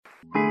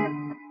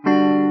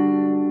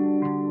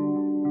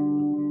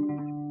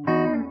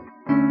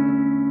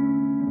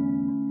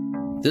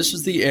This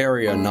is the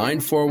Area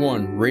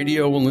 941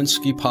 Radio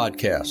Walensky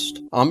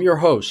podcast. I'm your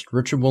host,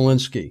 Richard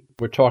Walensky.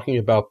 We're talking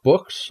about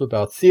books,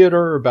 about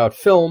theater, about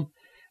film,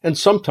 and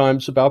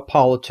sometimes about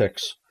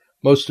politics.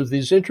 Most of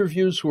these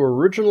interviews were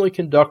originally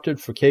conducted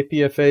for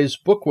KPFA's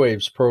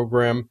Bookwaves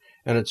program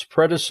and its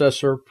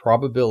predecessor,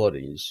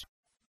 Probabilities.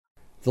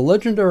 The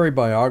legendary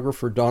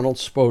biographer Donald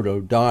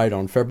Spoto died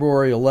on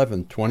February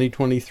 11,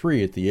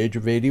 2023, at the age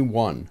of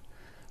 81.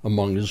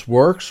 Among his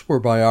works were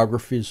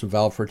biographies of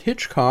Alfred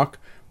Hitchcock,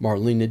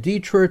 Marlene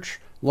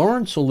Dietrich,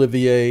 Laurence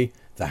Olivier,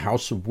 the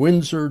House of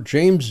Windsor,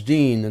 James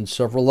Dean, and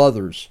several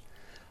others.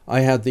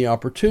 I had the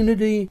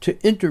opportunity to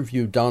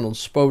interview Donald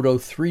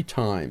Spoto 3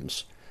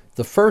 times.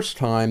 The first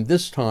time,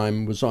 this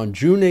time, was on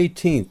June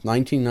 18,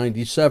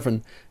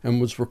 1997,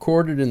 and was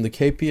recorded in the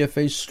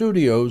KPFA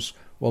studios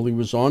while he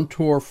was on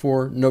tour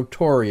for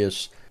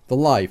Notorious, The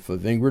Life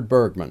of Ingrid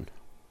Bergman.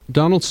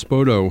 Donald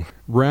Spoto,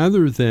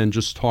 rather than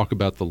just talk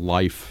about the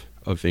life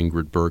of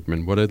Ingrid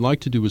Bergman, what I'd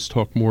like to do is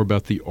talk more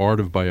about the art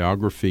of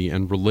biography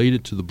and relate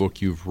it to the book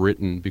you've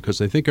written,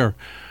 because I think our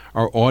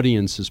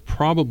audience is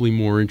probably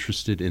more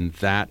interested in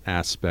that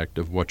aspect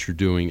of what you're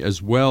doing,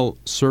 as well,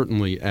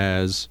 certainly,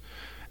 as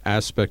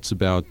aspects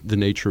about the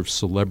nature of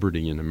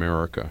celebrity in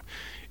America.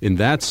 In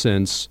that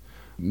sense,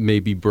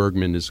 maybe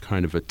Bergman is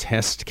kind of a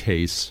test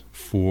case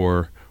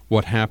for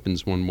what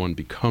happens when one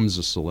becomes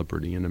a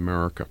celebrity in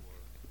America.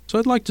 So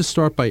I'd like to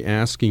start by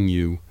asking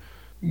you,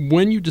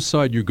 when you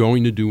decide you're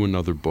going to do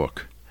another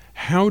book,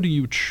 how do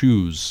you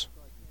choose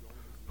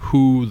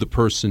who the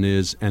person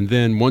is? And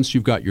then once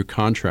you've got your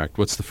contract,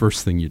 what's the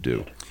first thing you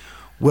do?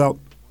 Well,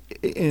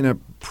 in a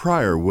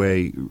prior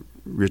way,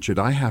 Richard,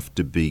 I have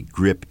to be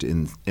gripped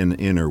in an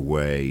inner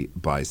way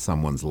by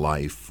someone's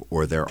life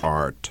or their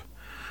art,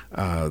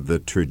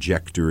 the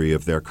trajectory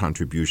of their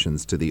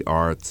contributions to the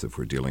arts, if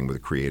we're dealing with a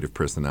creative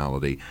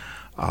personality,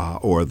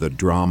 or the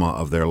drama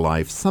of their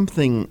life,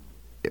 something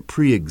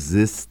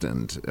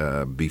pre-existent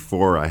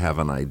before I have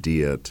an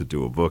idea to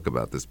do a book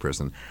about this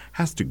person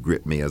has to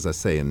grip me, as I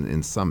say,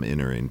 in some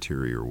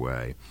interior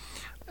way.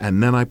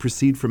 And then I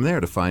proceed from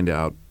there to find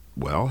out,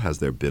 well, has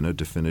there been a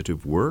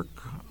definitive work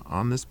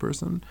on this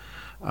person?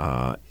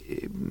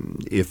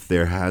 If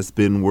there has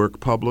been work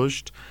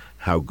published,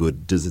 how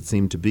good does it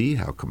seem to be?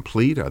 How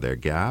complete? Are there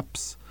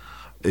gaps?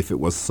 If it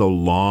was so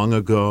long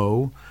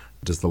ago,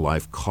 does the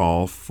life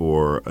call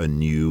for a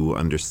new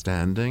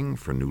understanding,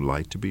 for new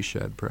light to be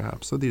shed,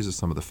 perhaps? So these are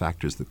some of the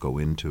factors that go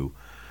into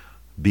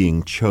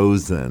being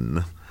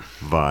chosen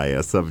by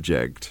a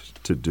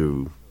subject to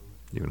do,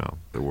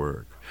 the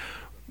work.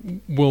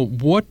 Well,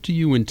 what do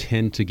you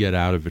intend to get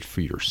out of it for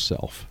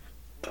yourself?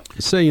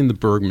 Say in the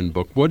Bergman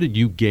book, what did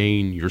you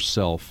gain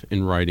yourself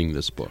in writing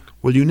this book?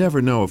 Well, you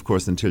never know, of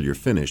course, until you're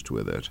finished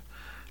with it.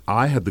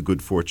 I had the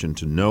good fortune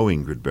to know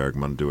Ingrid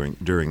Bergman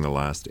during the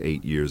last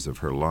 8 years of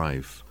her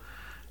life.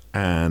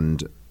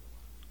 And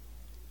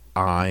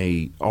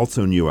I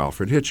also knew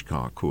Alfred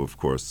Hitchcock, who, of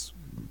course,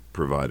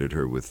 provided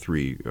her with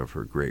 3 of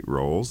her great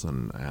roles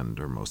and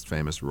her most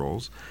famous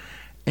roles.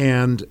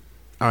 And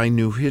I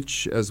knew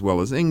Hitch as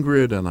well as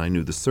Ingrid, and I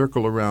knew the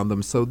circle around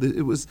them. So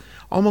it was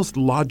almost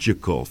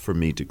logical for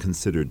me to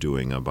consider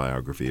doing a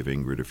biography of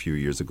Ingrid a few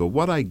years ago.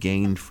 What I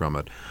gained from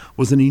it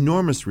was an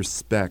enormous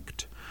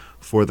respect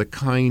for the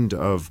kind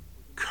of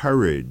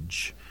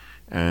courage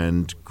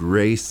and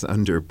grace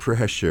under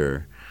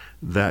pressure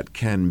that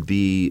can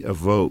be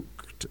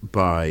evoked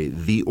by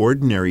the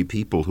ordinary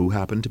people who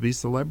happen to be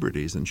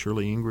celebrities, and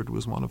surely Ingrid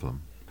was one of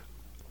them.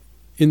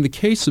 In the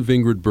case of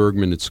Ingrid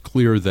Bergman, it's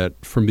clear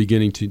that from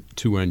beginning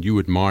to end, you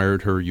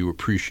admired her, you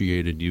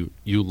appreciated,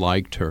 you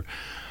liked her.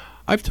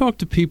 I've talked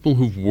to people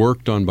who've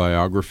worked on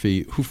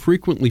biography who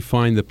frequently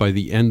find that by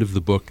the end of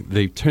the book,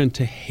 they tend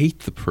to hate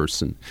the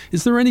person.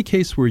 Is there any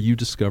case where you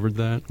discovered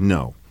that?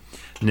 No,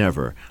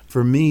 never.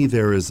 For me,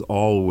 there is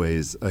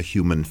always a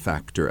human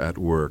factor at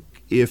work.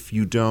 If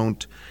you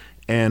don't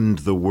end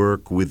the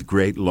work with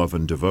great love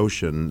and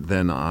devotion,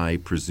 then I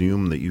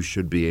presume that you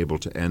should be able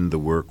to end the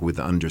work with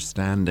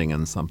understanding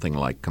and something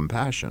like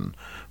compassion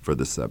for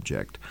the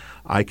subject.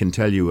 I can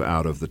tell you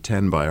out of the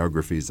 10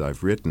 biographies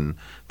I've written,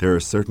 there are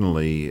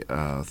certainly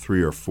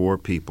 3 or 4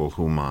 people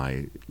whom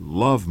I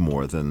love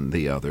more than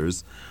the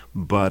others,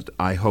 but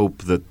I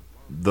hope that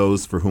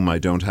those for whom I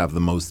don't have the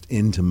most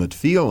intimate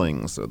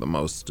feelings or the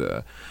most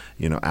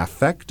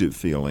affective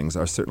feelings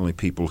are certainly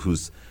people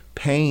whose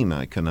pain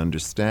I can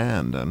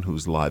understand and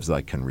whose lives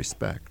I can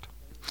respect.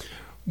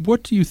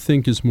 What do you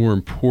think is more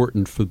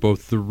important for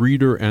both the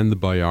reader and the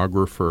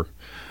biographer,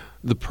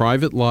 the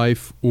private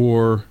life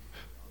or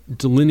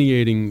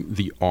delineating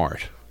the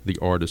art, the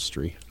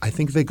artistry? I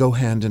think they go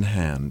hand in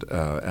hand,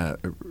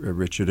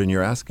 Richard, and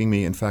you're asking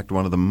me, in fact,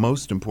 one of the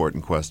most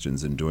important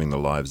questions in doing the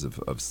lives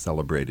of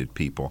celebrated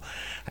people.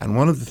 And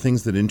one of the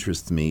things that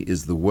interests me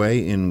is the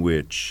way in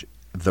which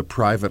the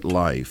private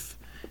life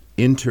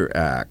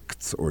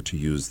interacts, or to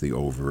use the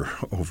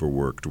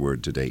overworked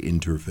word today,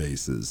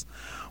 interfaces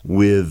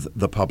with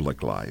the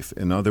public life.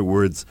 In other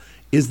words,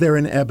 Is there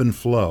an ebb and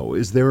flow?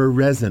 Is there a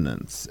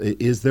resonance?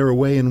 Is there a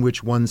way in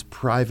which one's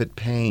private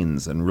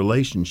pains and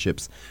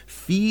relationships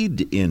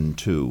feed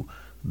into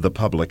the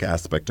public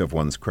aspect of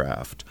one's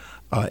craft,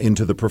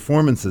 into the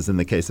performances in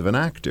the case of an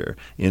actor,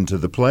 into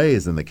the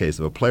plays in the case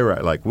of a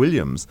playwright like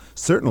Williams?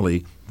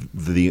 Certainly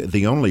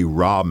the only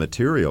raw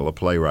material a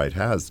playwright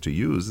has to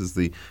use is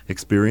the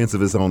experience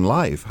of his own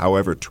life,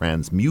 however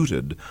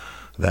transmuted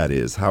that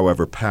is,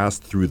 however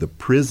passed through the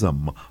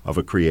prism of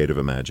a creative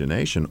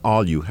imagination.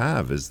 All you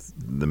have is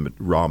the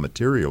raw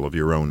material of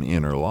your own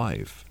inner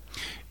life.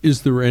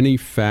 Is there any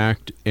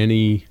fact,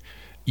 any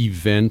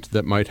event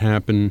that might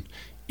happen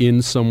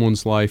in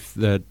someone's life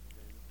that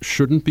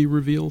shouldn't be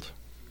revealed?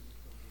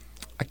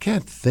 I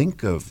can't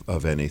think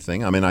of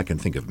anything. I mean, I can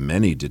think of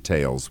many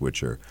details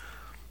which are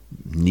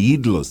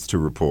needless to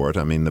report.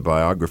 I mean, the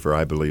biographer,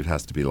 I believe,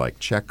 has to be like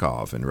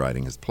Chekhov in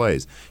writing his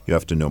plays. You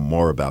have to know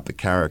more about the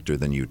character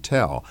than you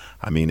tell.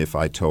 I mean, if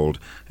I told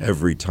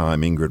every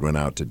time Ingrid went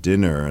out to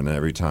dinner and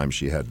every time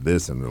she had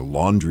this and the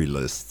laundry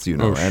lists,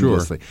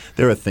 endlessly,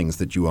 there are things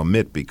that you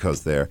omit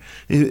because the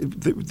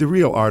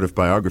real art of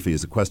biography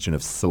is a question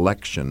of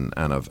selection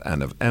and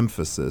of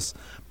emphasis.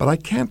 But I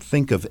can't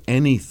think of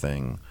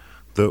anything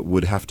that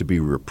would have to be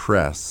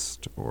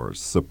repressed or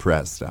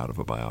suppressed out of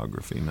a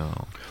biography,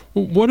 no.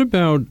 Well, what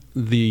about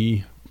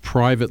the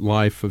private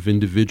life of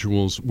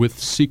individuals with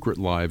secret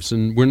lives?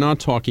 And we're not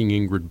talking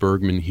Ingrid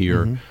Bergman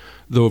here,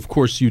 though of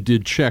course you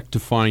did check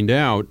to find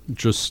out,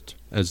 just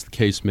as the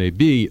case may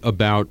be,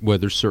 about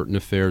whether certain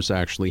affairs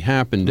actually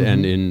happened,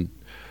 and in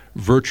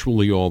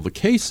virtually all the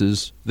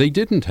cases, they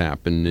didn't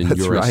happen in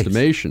your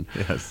estimation.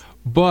 Yes.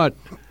 But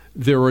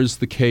there is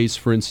the case,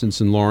 for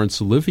instance, in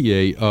Laurence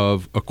Olivier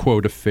of a,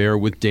 quote, affair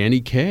with Danny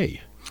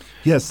Kaye.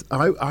 Yes,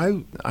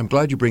 I'm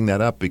glad you bring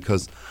that up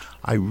because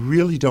I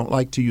really don't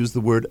like to use the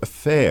word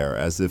affair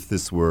as if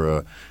this were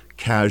a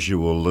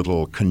casual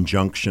little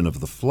conjunction of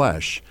the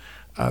flesh.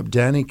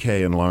 Danny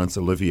Kaye and Laurence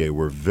Olivier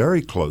were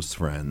very close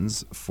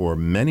friends for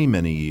many,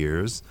 many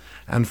years,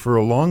 and for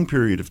a long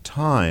period of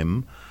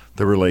time,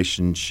 the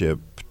relationship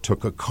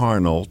took a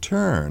carnal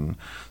turn.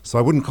 So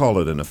I wouldn't call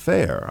it an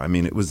affair. I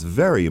mean, it was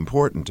very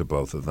important to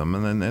both of them,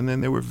 and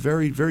then they were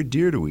very, very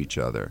dear to each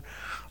other.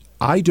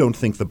 I don't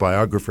think the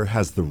biographer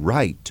has the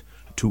right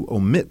to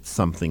omit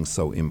something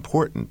so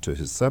important to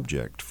his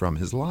subject from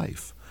his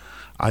life.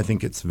 I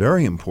think it's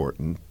very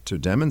important to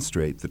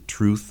demonstrate the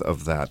truth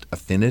of that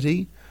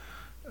affinity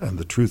and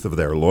the truth of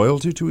their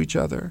loyalty to each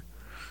other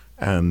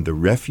and the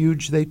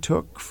refuge they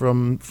took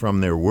from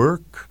their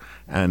work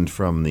and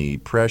from the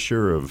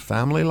pressure of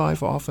family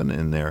life often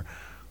in their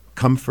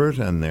comfort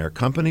and their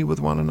company with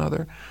one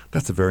another.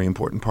 That's a very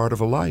important part of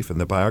a life,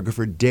 and the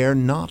biographer dare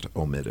not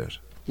omit it.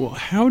 Well,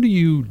 how do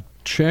you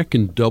check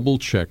and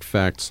double-check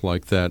facts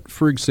like that?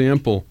 For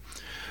example,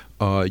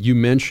 you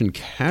mentioned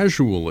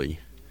casually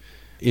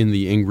in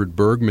the Ingrid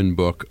Bergman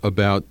book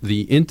about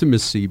the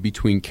intimacy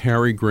between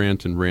Cary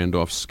Grant and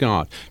Randolph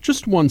Scott.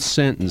 Just one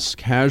sentence,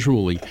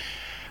 casually.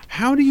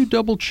 How do you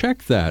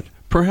double-check that?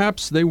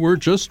 Perhaps they were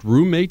just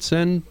roommates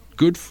and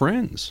good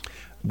friends.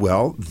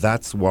 Well,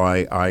 that's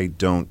why I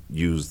don't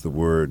use the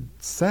word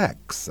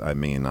sex. I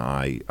mean,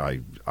 I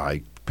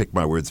pick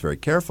my words very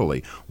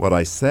carefully. What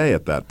I say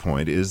at that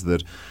point is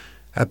that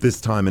at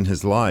this time in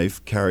his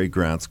life, Cary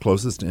Grant's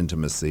closest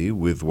intimacy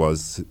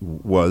was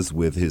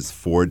with his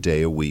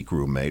 4-day-a-week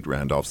roommate,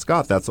 Randolph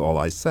Scott. That's all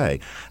I say.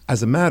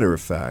 As a matter of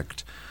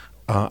fact,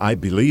 I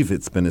believe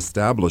it's been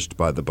established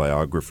by the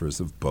biographers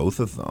of both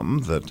of them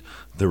that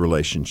the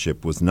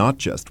relationship was not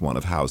just one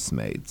of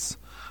housemates,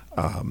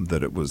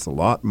 that it was a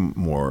lot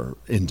more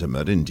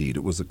intimate. Indeed,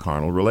 it was a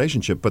carnal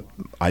relationship. But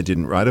I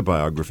didn't write a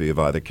biography of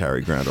either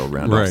Cary Grant or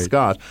Randolph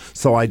Scott,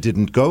 so I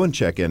didn't go and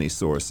check any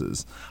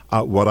sources.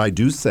 What I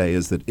do say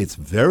is that it's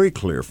very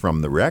clear from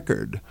the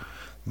record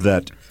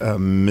that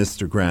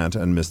Mr. Grant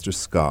and Mr.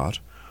 Scott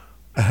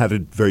had a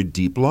very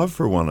deep love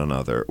for one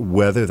another.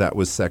 Whether that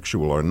was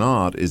sexual or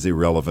not is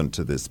irrelevant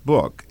to this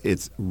book.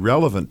 It's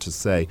relevant to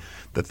say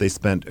that they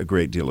spent a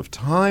great deal of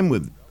time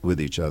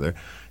with each other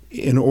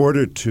in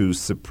order to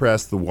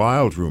suppress the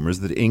wild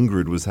rumors that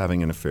Ingrid was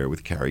having an affair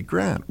with Cary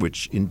Grant,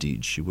 which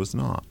indeed she was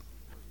not.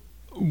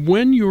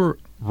 When you're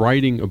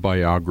writing a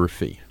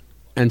biography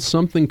and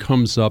something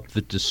comes up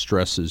that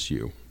distresses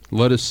you,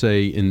 let us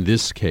say in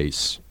this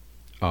case,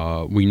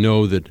 we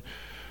know that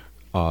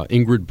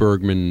Ingrid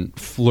Bergman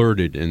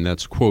flirted, and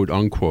that's quote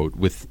unquote,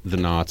 with the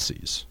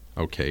Nazis.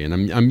 Okay, and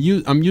I'm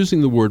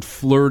using the word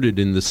flirted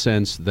in the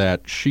sense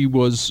that she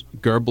was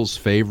Goebbels'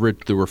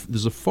 favorite.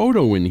 There's a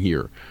photo in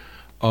here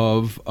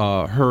of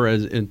her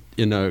as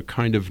in a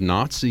kind of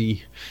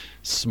Nazi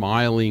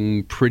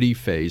smiling, pretty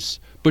face,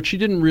 but she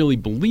didn't really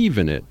believe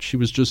in it. She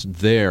was just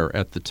there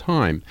at the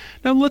time.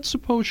 Now, let's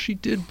suppose she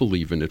did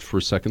believe in it for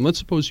a second. Let's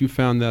suppose you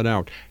found that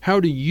out. How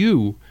do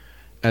you,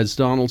 as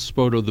Donald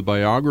Spoto, the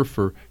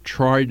biographer,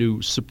 try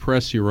to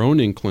suppress your own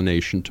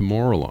inclination to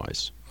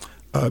moralize?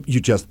 You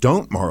just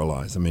don't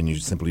moralize. I mean, you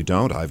simply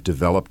don't. I've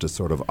developed a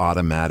sort of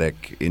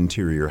automatic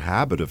interior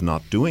habit of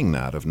not doing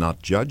that, of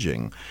not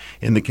judging.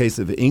 In the case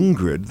of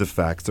Ingrid, the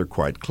facts are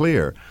quite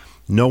clear.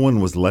 No one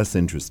was less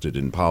interested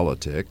in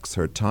politics.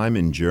 Her time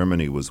in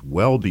Germany was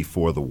well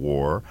before the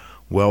war,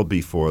 well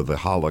before the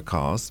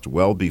Holocaust,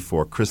 well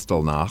before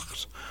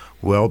Kristallnacht,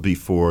 well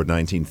before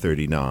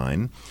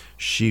 1939.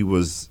 She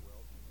was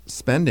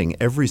spending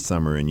every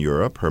summer in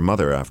Europe. Her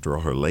mother, after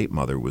all, her late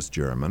mother was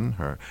German.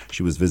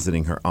 She was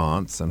visiting her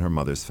aunts and her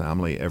mother's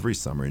family every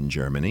summer in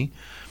Germany.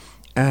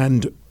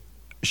 And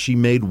she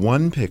made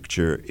one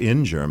picture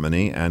in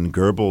Germany, and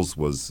Goebbels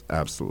was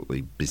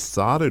absolutely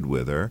besotted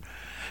with her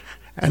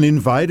and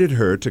invited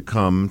her to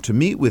come to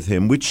meet with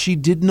him, which she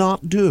did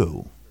not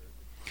do.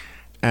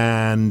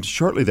 And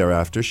shortly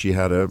thereafter, she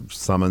had a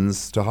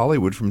summons to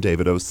Hollywood from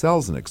David O.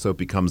 Selznick, so it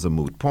becomes a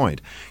moot point.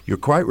 You're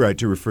quite right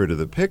to refer to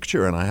the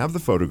picture, and I have the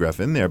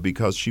photograph in there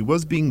because she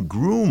was being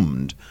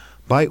groomed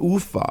by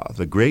UFA,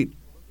 the great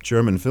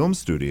German film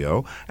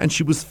studio, and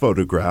she was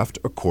photographed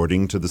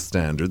according to the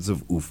standards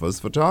of UFA's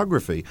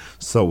photography.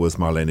 So was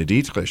Marlene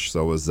Dietrich,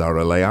 so was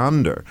Zara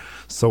Leander.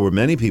 So were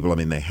many people. I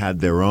mean, they had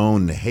their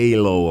own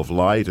halo of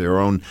light, their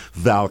own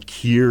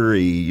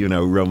Valkyrie,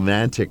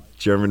 romantic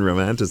German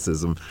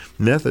romanticism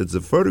methods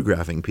of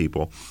photographing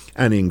people.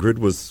 And Ingrid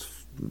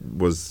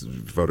was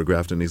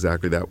photographed in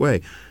exactly that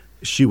way.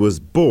 She was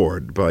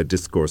bored by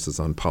discourses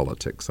on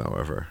politics,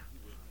 however.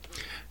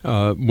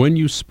 When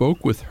you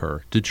spoke with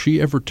her, did she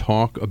ever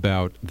talk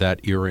about that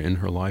era in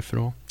her life at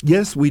all?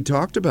 Yes, we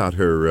talked about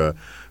her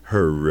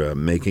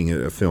making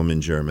a film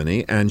in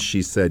Germany, and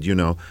she said,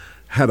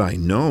 had I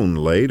known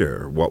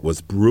later what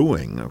was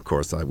brewing, of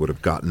course I would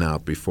have gotten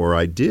out before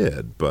I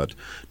did, but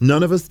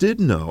none of us did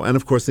know. And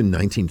of course in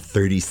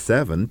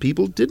 1937,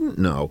 people didn't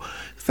know.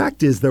 The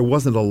fact is, there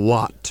wasn't a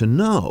lot to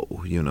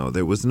know.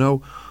 There was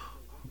no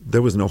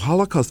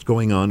Holocaust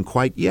going on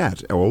quite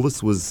yet. All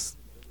this was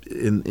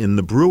in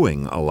the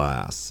brewing,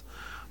 alas.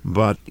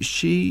 But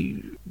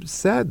she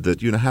said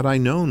that, had I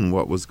known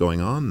what was going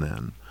on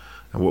then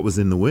and what was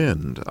in the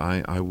wind,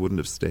 I wouldn't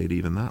have stayed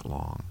even that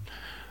long.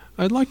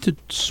 I'd like to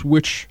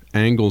switch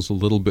angles a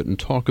little bit and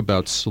talk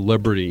about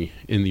celebrity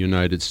in the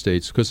United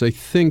States, because I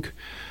think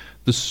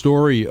the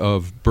story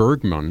of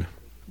Bergman,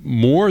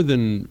 more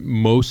than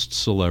most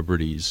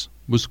celebrities,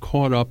 was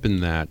caught up in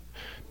that,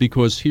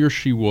 because here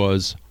she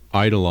was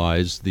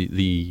idolized.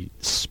 The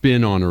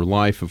spin on her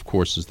life, of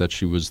course, is that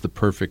she was the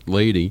perfect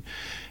lady.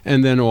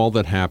 And then all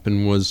that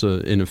happened was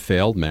in a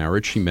failed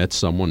marriage, she met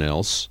someone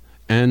else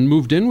and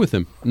moved in with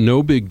him.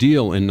 No big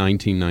deal in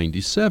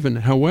 1997.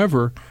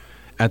 However,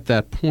 at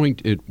that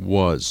point it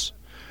was.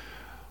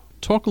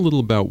 Talk a little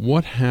about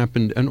what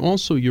happened and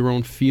also your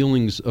own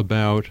feelings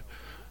about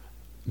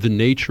the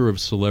nature of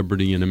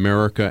celebrity in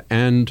America,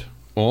 and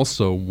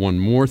also one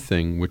more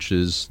thing, which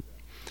is,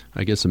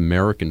 I guess,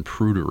 American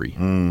prudery.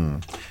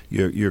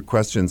 Your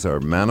questions are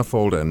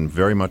manifold and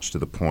very much to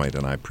the point,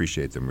 and I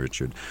appreciate them,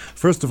 Richard.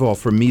 First of all,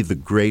 for me, the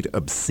great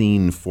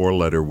obscene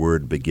four-letter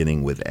word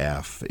beginning with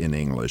F in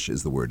English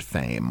is the word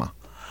fame.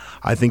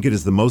 I think it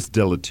is the most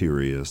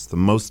deleterious, the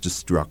most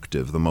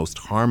destructive, the most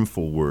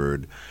harmful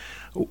word.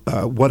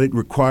 What it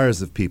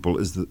requires of people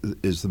is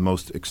the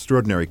most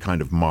extraordinary kind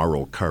of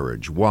moral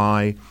courage.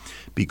 Why?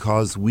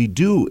 Because we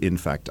do, in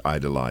fact,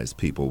 idolize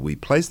people. We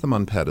place them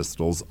on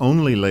pedestals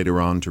only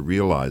later on to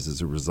realize,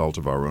 as a result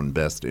of our own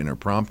best inner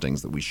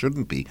promptings, that we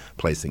shouldn't be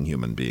placing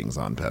human beings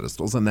on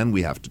pedestals, and then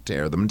we have to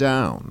tear them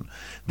down.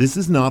 This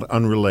is not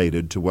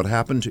unrelated to what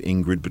happened to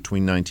Ingrid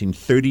between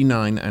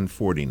 1939 and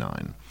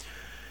 49.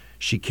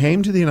 She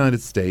came to the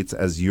United States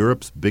as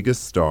Europe's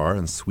biggest star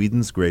and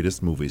Sweden's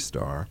greatest movie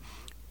star.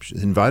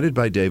 She's invited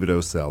by David O.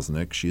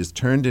 Selznick. She is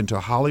turned into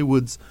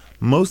Hollywood's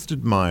most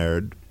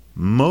admired,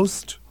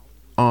 most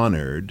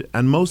honored,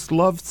 and most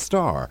loved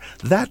star.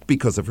 That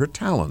because of her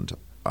talent,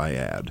 I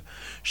add.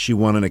 She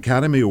won an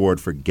Academy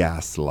Award for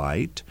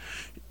Gaslight.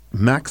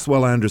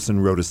 Maxwell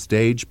Anderson wrote a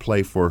stage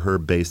play for her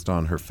based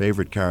on her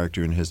favorite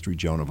character in history,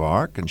 Joan of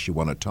Arc, and she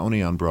won a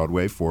Tony on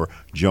Broadway for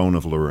Joan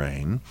of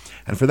Lorraine.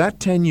 And for that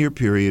 10-year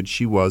period,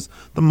 she was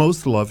the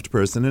most loved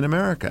person in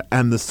America.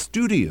 And the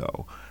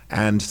studio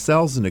and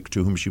Selznick,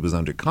 to whom she was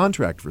under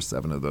contract for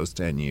 7 of those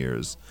 10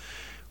 years,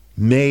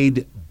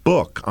 made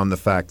book on the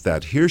fact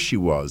that here she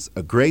was,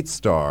 a great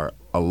star,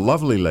 a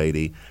lovely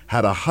lady,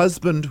 had a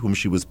husband whom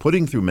she was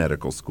putting through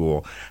medical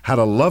school, had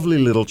a lovely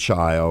little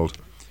child,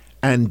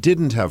 and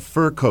didn't have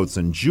fur coats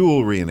and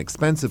jewelry and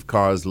expensive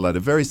cars, led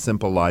a very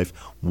simple life.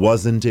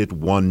 Wasn't it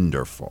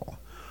wonderful?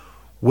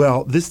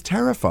 Well, this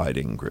terrified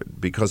Ingrid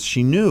because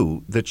she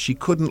knew that she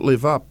couldn't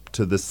live up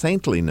to the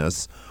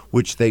saintliness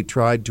which they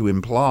tried to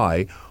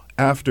imply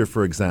after,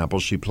 for example,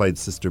 she played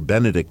Sister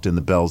Benedict in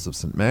The Bells of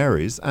St.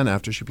 Mary's and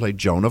after she played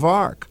Joan of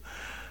Arc.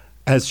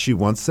 As she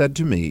once said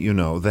to me,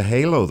 the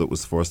halo that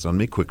was forced on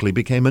me quickly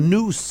became a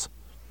noose.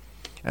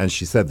 And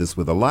she said this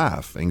with a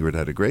laugh. Ingrid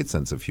had a great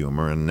sense of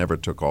humor and never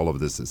took all of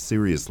this as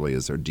seriously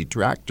as her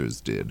detractors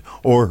did,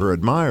 or her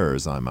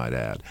admirers, I might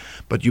add.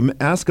 But you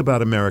ask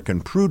about American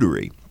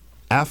prudery.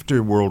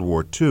 After World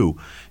War II,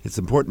 it's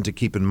important to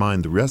keep in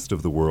mind the rest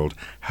of the world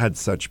had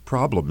such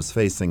problems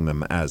facing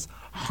them as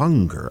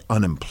hunger,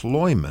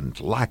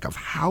 unemployment, lack of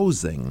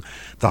housing.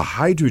 The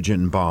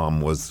hydrogen bomb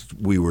was,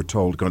 we were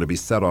told, going to be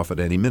set off at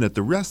any minute.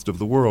 The rest of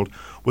the world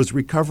was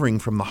recovering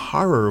from the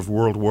horror of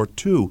World War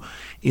II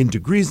in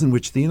degrees in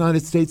which the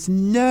United States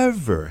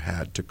never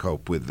had to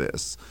cope with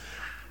this.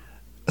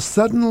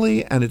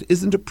 Suddenly, and it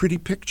isn't a pretty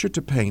picture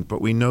to paint,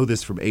 but we know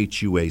this from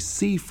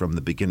HUAC from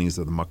the beginnings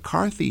of the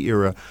McCarthy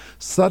era,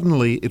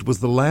 suddenly it was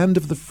the land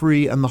of the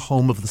free and the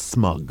home of the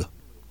smug.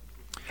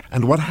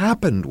 And what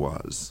happened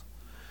was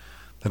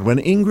that when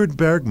Ingrid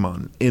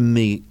Bergman, in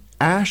the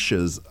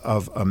ashes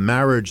of a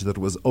marriage that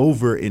was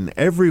over in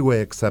every way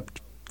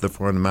except the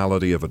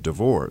formality of a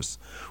divorce,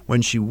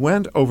 when she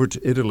went over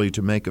to Italy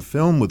to make a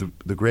film with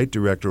the great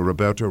director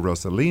Roberto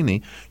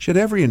Rossellini, she had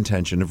every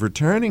intention of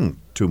returning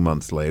 2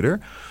 months later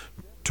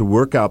to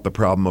work out the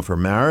problem of her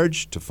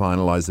marriage, to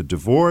finalize a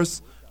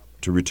divorce,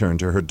 to return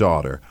to her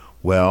daughter.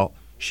 Well,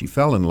 she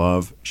fell in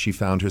love. She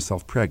found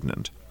herself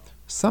pregnant.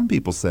 Some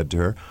people said to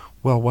her,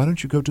 well, why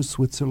don't you go to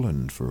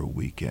Switzerland for a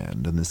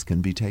weekend and this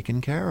can be taken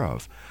care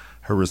of?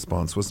 Her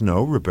response was,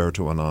 no,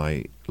 Roberto and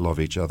I love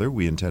each other,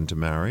 we intend to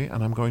marry,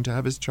 and I'm going to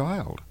have his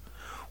child.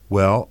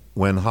 Well,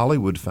 when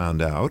Hollywood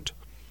found out,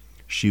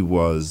 she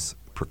was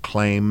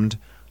proclaimed,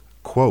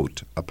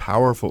 quote, a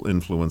powerful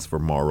influence for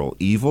moral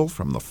evil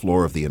from the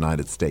floor of the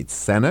United States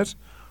Senate,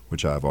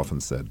 which I've often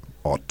said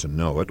ought to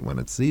know it when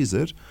it sees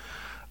it.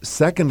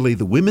 Secondly,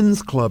 the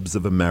women's clubs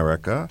of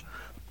America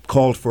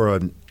called for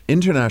an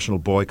international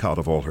boycott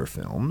of all her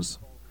films.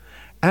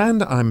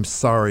 And I'm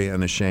sorry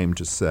and ashamed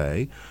to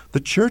say, the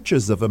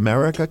churches of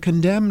America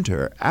condemned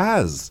her,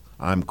 as,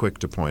 I'm quick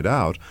to point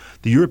out,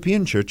 the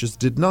European churches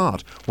did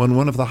not. When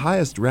one of the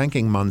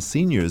highest-ranking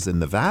monsignors in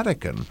the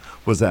Vatican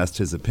was asked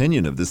his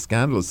opinion of this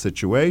scandalous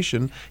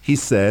situation, he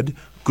said,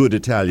 good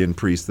Italian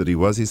priest that he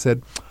was, he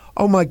said,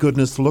 oh my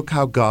goodness, look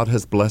how God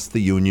has blessed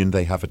the union,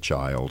 they have a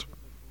child.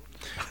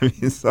 I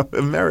mean, so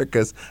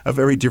America's a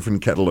very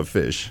different kettle of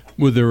fish.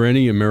 Were there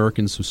any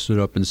Americans who stood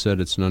up and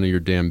said it's none of your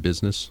damn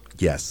business?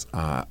 Yes,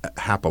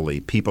 happily.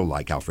 People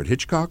like Alfred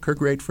Hitchcock, her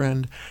great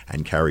friend,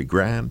 and Cary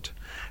Grant,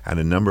 and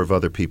a number of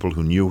other people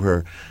who knew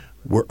her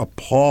were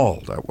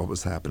appalled at what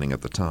was happening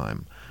at the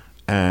time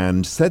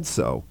and said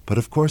so. But,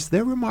 of course,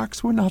 their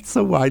remarks were not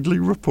so widely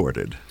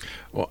reported.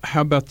 Well,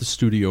 how about the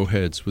studio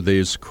heads? Were they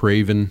as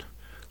craven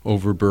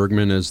over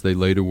Bergman as they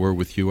later were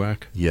with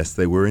HUAC? Yes,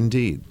 they were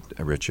indeed,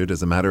 Richard.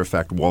 As a matter of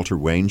fact, Walter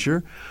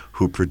Wanger,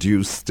 who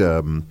produced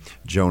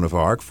Joan of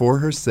Arc for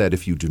her, said,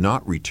 if you do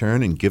not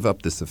return and give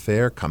up this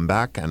affair, come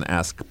back and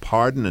ask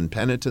pardon and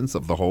penitence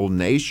of the whole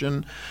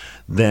nation,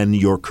 then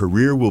your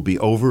career will be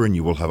over and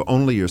you will have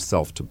only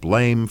yourself to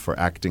blame for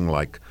acting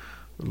like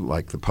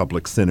the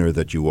public sinner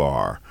that you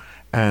are.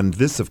 And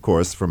this, of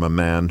course, from a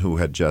man who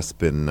had just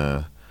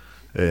been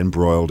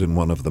embroiled in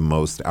one of the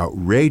most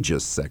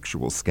outrageous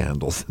sexual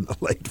scandals in the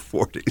late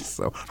 40s.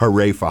 So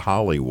hooray for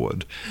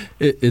Hollywood.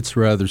 It's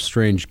rather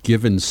strange,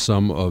 given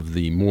some of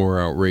the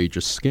more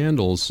outrageous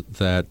scandals,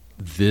 that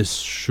this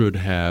should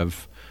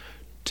have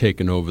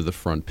taken over the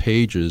front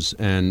pages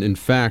and, in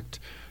fact,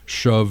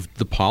 shoved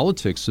the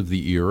politics of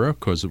the era,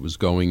 because it was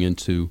going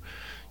into,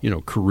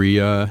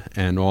 Korea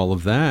and all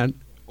of that,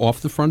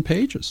 off the front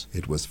pages.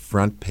 It was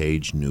front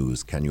page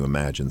news. Can you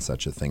imagine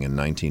such a thing? In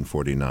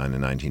 1949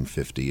 and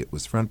 1950, it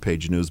was front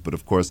page news. But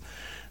of course,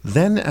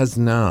 then as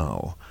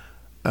now,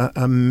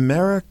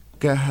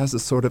 America has a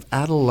sort of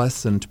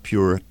adolescent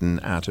Puritan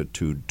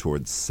attitude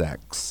towards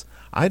sex.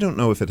 I don't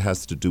know if it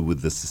has to do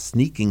with this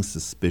sneaking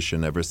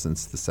suspicion ever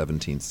since the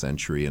 17th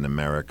century in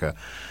America.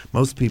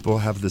 Most people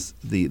have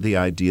the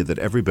idea that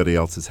everybody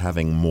else is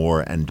having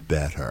more and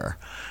better,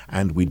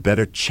 and we'd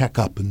better check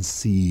up and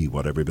see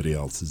what everybody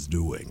else is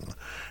doing.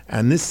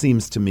 And this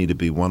seems to me to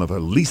be one of the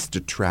least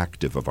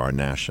attractive of our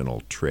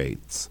national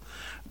traits.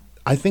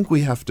 I think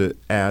we have to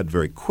add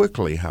very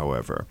quickly,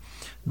 however,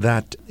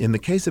 that in the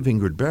case of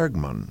Ingrid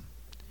Bergman,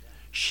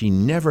 she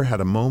never had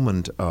a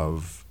moment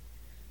of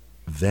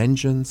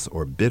vengeance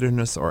or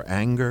bitterness or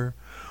anger.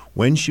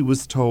 When she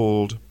was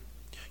told,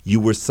 you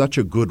were such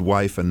a good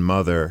wife and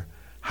mother,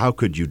 how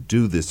could you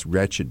do this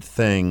wretched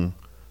thing?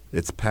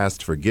 It's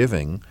past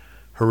forgiving.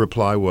 Her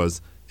reply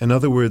was, in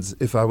other words,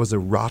 if I was a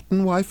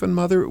rotten wife and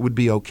mother, it would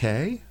be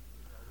okay?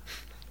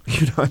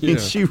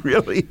 She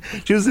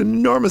was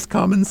enormous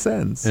common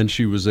sense. And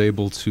she was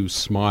able to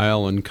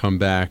smile and come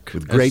back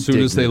with great as soon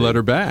dignity. As they let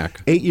her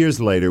back. 8 years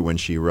later, when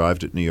she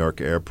arrived at New York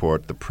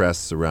Airport, the press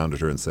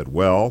surrounded her and said,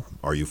 well,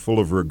 are you full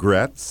of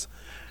regrets?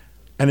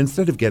 And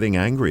instead of getting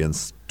angry and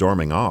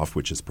storming off,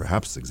 which is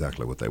perhaps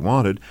exactly what they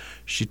wanted,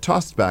 she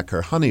tossed back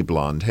her honey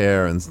blonde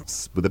hair and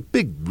with a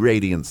big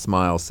radiant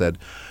smile said,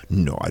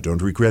 no, I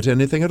don't regret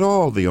anything at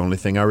all. The only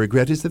thing I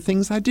regret is the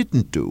things I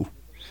didn't do.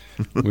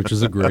 Which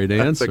is a great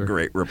answer. That's a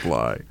great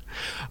reply.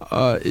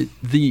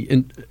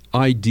 The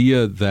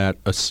idea that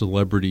a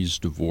celebrity's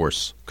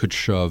divorce could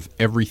shove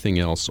everything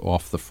else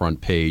off the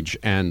front page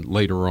and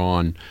later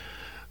on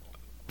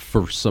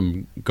for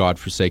some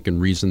godforsaken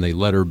reason, they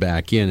let her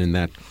back in, and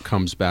that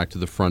comes back to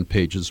the front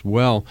page as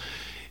well.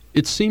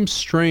 It seems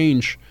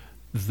strange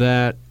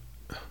that,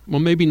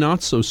 well, maybe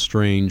not so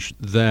strange,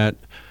 that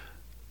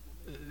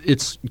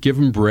it's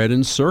given bread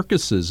in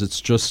circuses. It's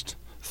just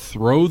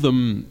throw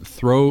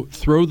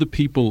the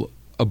people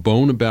a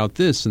bone about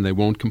this, and they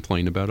won't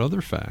complain about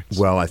other facts.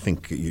 Well, I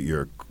think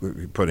you're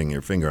putting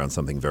your finger on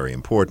something very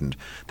important.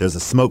 There's a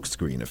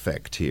smokescreen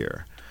effect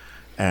here.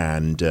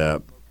 And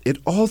it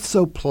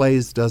also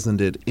plays, doesn't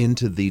it,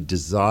 into the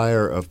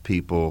desire of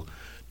people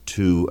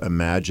to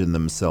imagine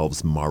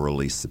themselves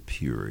morally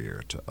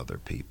superior to other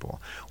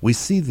people. We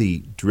see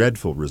the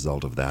dreadful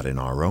result of that in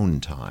our own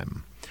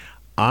time.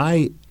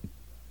 I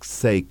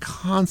say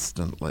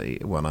constantly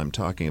when I'm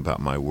talking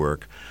about my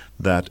work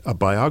that a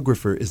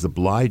biographer is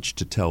obliged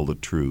to tell the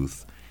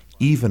truth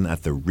even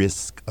at the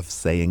risk of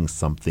saying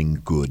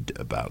something good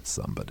about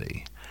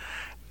somebody.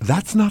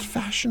 That's not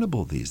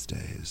fashionable these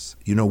days.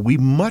 You know, we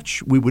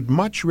would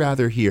much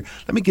rather hear.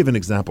 Let me give an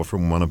example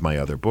from one of my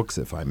other books,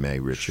 if I may,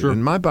 Richard. Sure.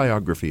 In my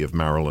biography of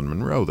Marilyn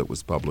Monroe that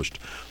was published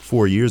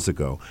 4 years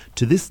ago,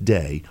 to this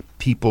day,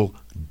 people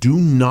do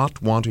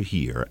not want to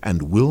hear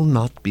and will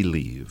not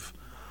believe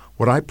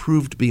what I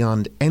proved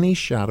beyond any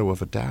shadow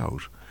of a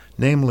doubt,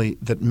 namely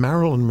that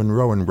Marilyn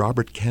Monroe and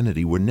Robert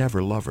Kennedy were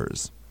never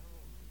lovers.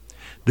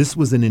 This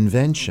was an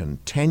invention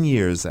 10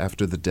 years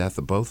after the death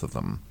of both of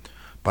them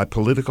by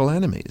political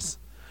enemies.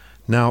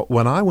 Now,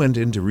 when I went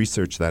in to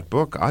research that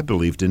book, I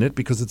believed in it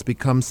because it's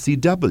become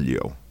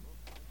CW.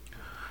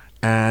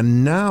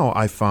 And now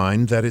I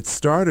find that it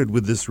started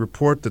with this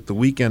report that the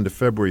weekend of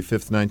February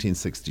 5th,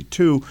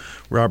 1962,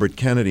 Robert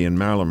Kennedy and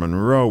Marilyn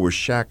Monroe were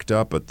shacked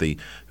up at the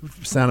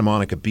Santa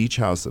Monica beach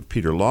house of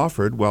Peter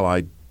Lawford. Well,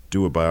 I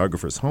do a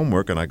biographer's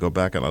homework, and I go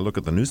back and I look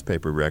at the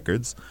newspaper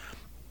records.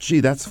 Gee,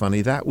 that's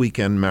funny. That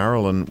weekend,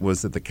 Marilyn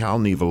was at the Cal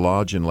Neva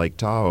Lodge in Lake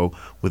Tahoe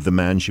with the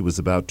man she was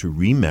about to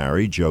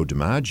remarry, Joe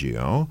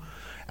DiMaggio,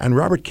 and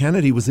Robert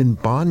Kennedy was in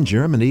Bonn,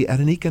 Germany at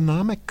an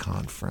economic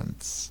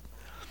conference.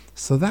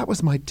 So that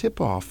was my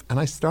tip-off, and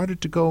I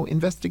started to go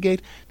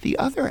investigate the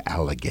other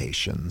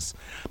allegations.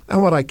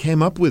 And what I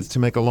came up with, to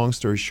make a long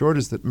story short,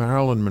 is that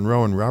Marilyn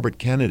Monroe and Robert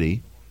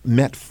Kennedy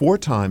met 4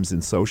 times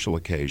in social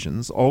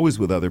occasions, always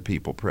with other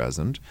people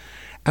present,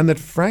 and that,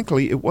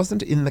 frankly, it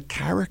wasn't in the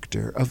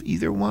character of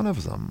either one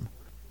of them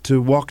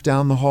to walk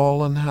down the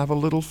hall and have a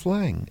little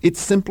fling. It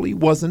simply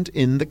wasn't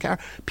in the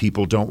character.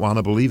 People don't want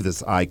to believe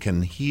this. I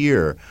can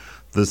hear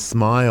the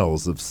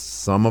smiles of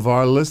some of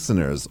our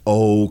listeners.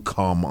 Oh,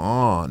 come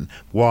on.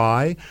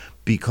 Why?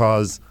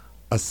 Because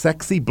a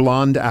sexy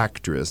blonde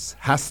actress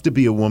has to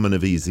be a woman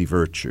of easy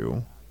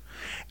virtue,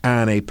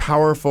 and a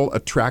powerful,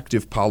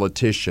 attractive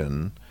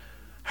politician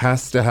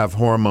has to have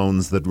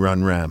hormones that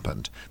run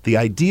rampant. The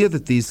idea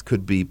that these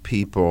could be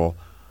people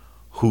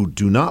who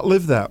do not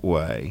live that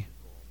way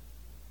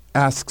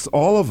asks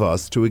all of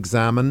us to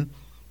examine,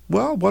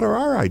 well, what are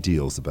our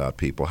ideals about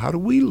people? How do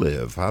we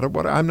live?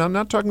 I'm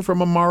not talking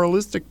from a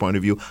moralistic point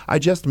of view. I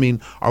just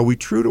mean, are we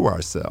true to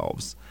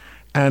ourselves?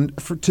 And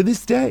to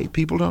this day,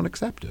 people don't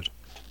accept it.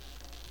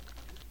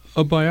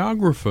 A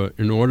biographer,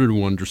 in order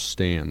to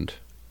understand,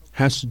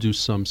 has to do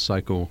some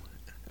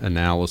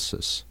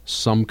psychoanalysis,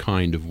 some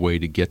kind of way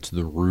to get to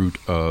the root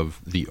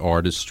of the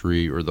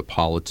artistry or the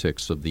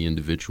politics of the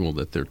individual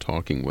that they're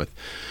talking with.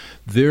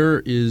 There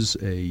is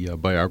a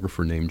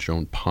biographer named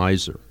Joan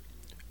Pizer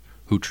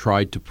who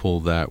tried to pull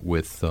that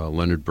with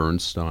Leonard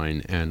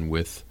Bernstein and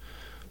with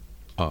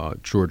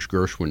George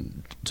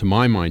Gershwin, to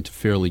my mind, to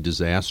fairly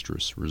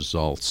disastrous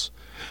results.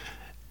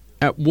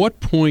 At what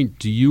point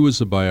do you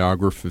as a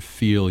biographer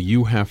feel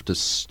you have to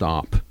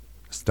stop?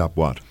 Stop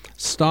what?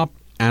 Stop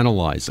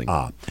analyzing.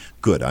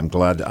 Good. I'm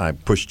glad I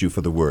pushed you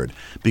for the word.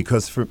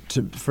 Because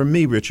for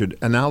me, Richard,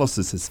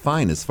 analysis is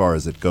fine as far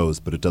as it goes,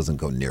 but it doesn't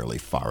go nearly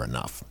far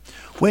enough.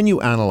 When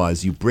you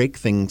analyze, you break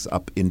things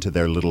up into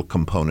their little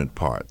component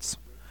parts,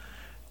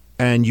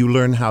 and you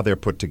learn how they're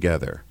put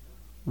together.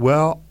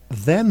 Well,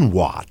 then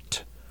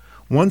what?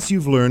 Once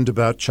you've learned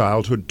about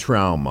childhood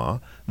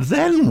trauma,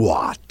 then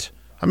what?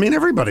 I mean,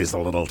 everybody's a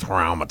little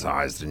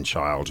traumatized in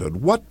childhood.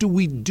 What do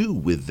we do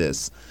with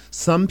this?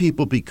 Some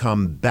people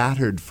become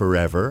battered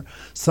forever.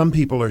 Some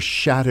people are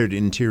shattered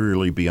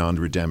interiorly beyond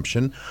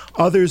redemption.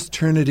 Others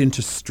turn it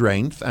into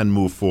strength and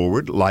move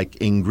forward, like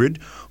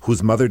Ingrid,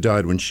 whose mother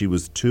died when she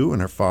was 2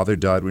 and her father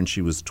died when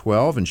she was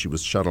 12, and she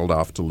was shuttled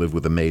off to live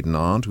with a maiden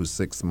aunt who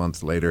 6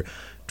 months later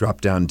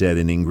dropped down dead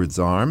in Ingrid's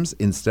arms.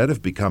 Instead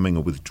of becoming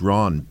a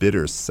withdrawn,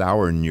 bitter,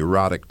 sour,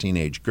 neurotic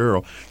teenage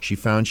girl, she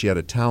found she had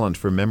a talent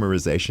for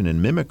memorization and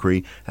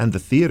mimicry and the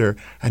theater,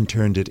 and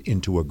turned it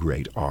into a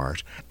great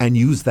art, and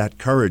used that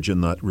courage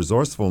and that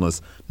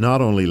resourcefulness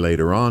not only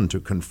later on to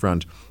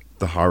confront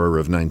the horror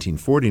of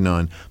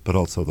 1949, but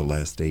also the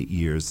last 8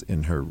 years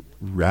in her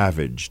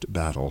ravaged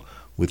battle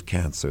with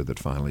cancer that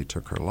finally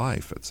took her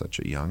life at such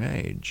a young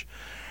age.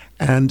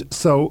 And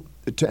so,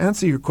 to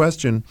answer your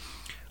question,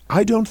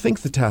 I don't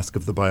think the task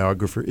of the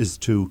biographer is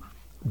to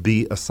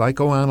be a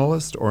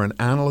psychoanalyst or an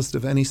analyst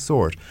of any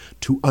sort.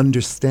 To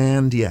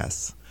understand,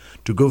 yes.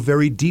 To go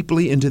very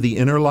deeply into the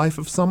inner life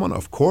of someone?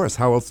 Of course.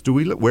 How else do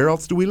we live? Where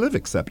else do we live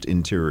except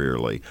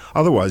interiorly?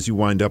 Otherwise, you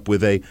wind up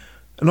with an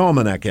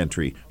almanac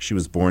entry. She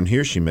was born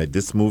here, she made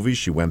this movie,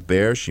 she went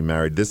there, she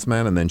married this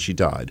man, and then she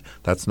died.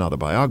 That's not a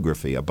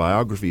biography. A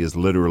biography is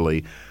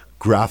literally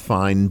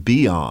graphine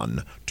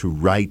bion, to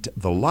write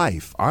the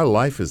life. Our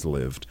life is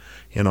lived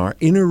in our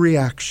inner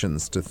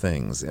reactions to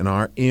things, in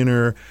our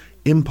inner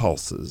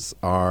impulses,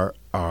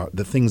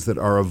 the things that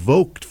are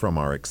evoked from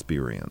our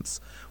experience.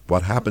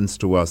 What happens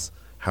to us,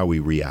 how we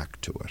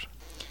react to it.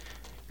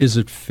 Is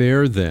it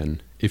fair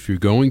then, if you're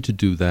going to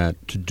do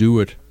that, to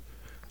do it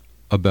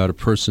about a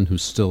person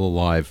who's still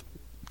alive?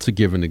 To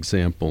give an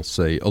example,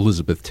 say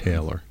Elizabeth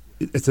Taylor.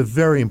 It's a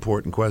very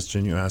important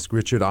question you ask,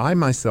 Richard. I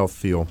myself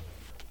feel,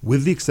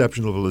 with the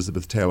exception of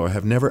Elizabeth Taylor,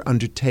 have never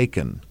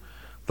undertaken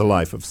the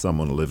life of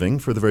someone living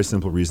for the very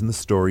simple reason the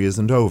story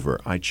isn't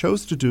over. I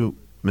chose to do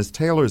Miss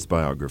Taylor's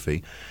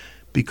biography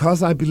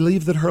because I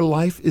believe that her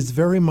life is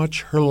very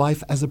much her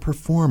life as a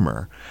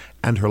performer,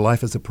 and her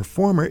life as a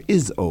performer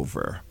is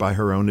over by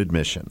her own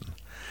admission.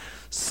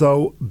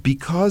 So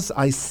because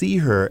I see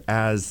her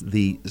as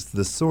the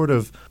sort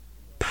of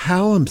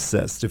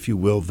palimpsest, if you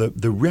will,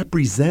 the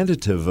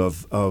representative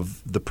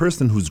of the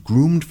person who's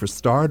groomed for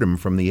stardom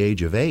from the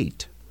age of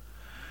 8,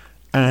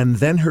 and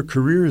then her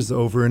career is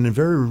over, and in a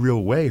very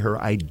real way, her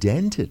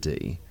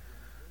identity,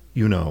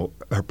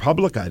 her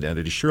public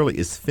identity surely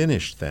is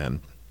finished then.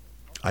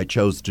 I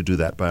chose to do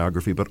that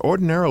biography, but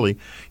ordinarily,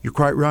 you're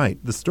quite right,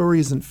 the story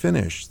isn't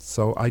finished,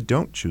 so I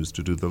don't choose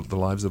to do the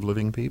lives of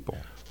living people.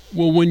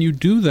 Well, when you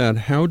do that,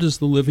 how does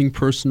the living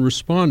person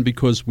respond?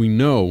 Because we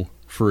know,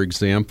 for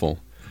example,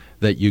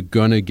 that you're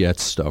going to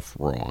get stuff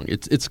wrong.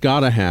 It's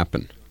got to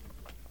happen.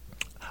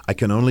 I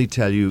can only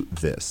tell you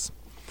this.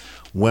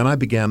 When I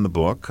began the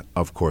book,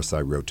 of course,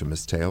 I wrote to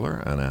Miss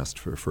Taylor and asked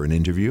for an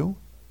interview.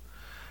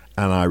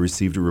 And I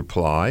received a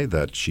reply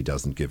that she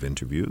doesn't give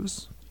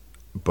interviews.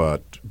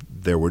 But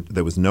there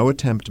was no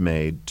attempt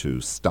made to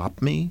stop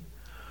me,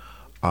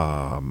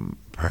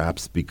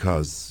 perhaps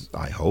because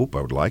I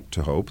would like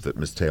to hope, that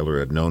Miss Taylor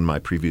had known my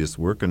previous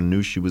work and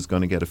knew she was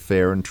going to get a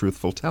fair and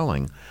truthful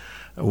telling.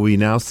 We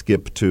now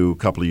skip to a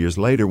couple of years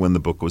later when the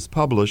book was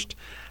published,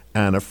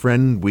 and a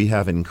friend we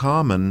have in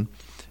common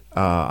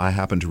I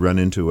happened to run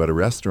into at a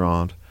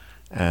restaurant,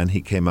 and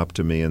he came up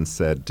to me and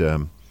said,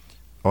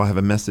 I have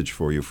a message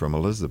for you from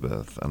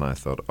Elizabeth. And I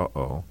thought,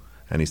 uh-oh.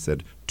 And he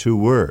said, 2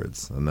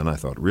 words. And then I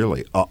thought,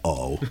 really,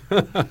 uh-oh.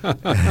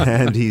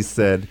 And he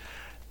said,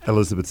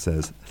 Elizabeth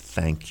says,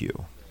 thank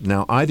you.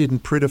 Now, I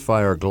didn't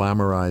prettify or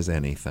glamorize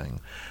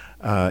anything.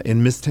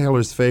 In Miss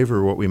Taylor's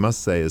favor, what we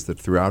must say is that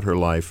throughout her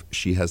life,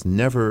 she has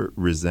never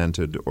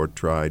resented or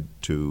tried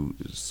to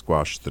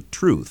squash the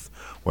truth.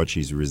 What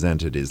she's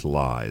resented is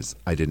lies.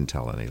 I didn't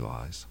tell any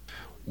lies.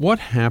 What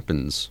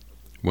happens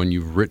when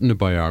you've written a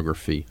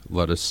biography,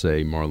 let us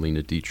say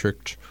Marlene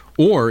Dietrich,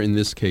 or in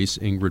this case,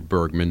 Ingrid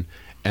Bergman,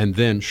 and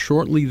then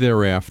shortly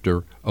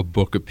thereafter, a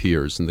book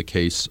appears? In the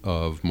case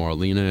of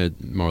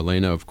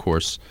Marlene, of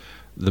course,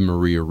 the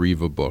Maria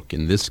Riva book.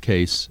 In this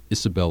case,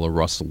 Isabella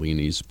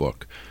Rossellini's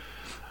book.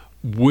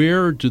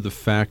 Where do the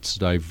facts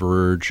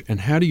diverge, and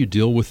how do you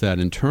deal with that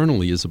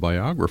internally as a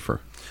biographer?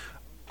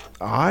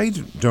 I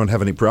don't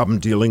have any problem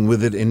dealing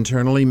with it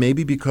internally,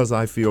 maybe because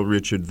I feel,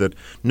 Richard, that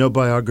no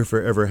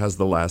biographer ever has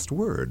the last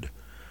word.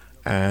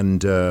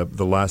 And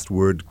the last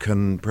word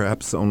can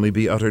perhaps only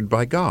be uttered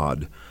by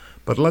God.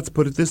 But let's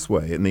put it this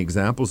way, in the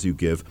examples you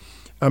give,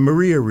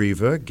 Maria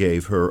Riva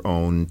gave her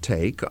own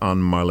take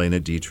on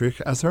Marlene Dietrich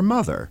as her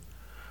mother.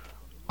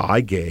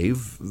 I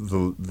gave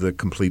the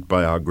complete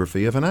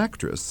biography of an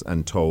actress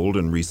and told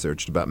and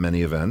researched about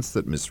many events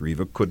that Miss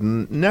Riva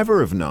couldn't never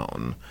have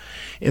known.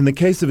 In the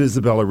case of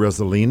Isabella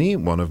Rossellini,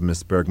 one of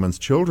Miss Bergman's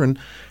children,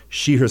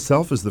 she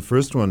herself is the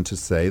first one to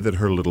say that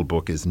her little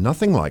book is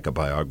nothing like a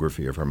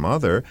biography of her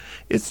mother.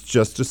 It's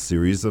just a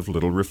series of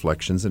little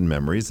reflections and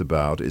memories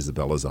about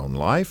Isabella's own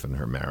life and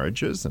her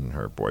marriages and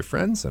her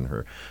boyfriends and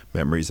her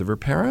memories of her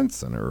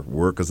parents and her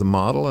work as a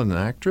model and an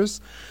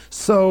actress.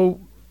 So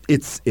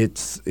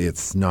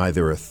It's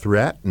neither a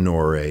threat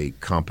nor a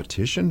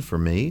competition for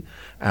me,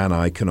 and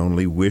I can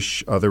only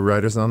wish other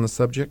writers on the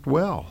subject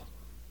well.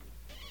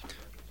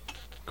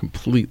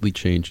 Completely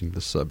changing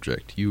the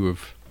subject. You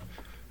have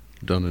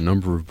done a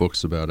number of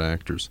books about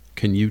actors.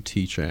 Can you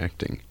teach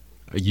acting?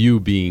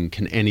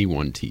 Can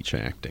anyone teach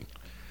acting?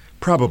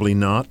 Probably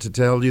not. To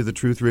tell you the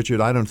truth,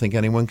 Richard, I don't think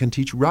anyone can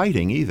teach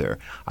writing either.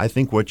 I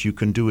think what you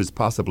can do is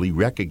possibly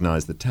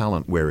recognize the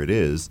talent where it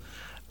is,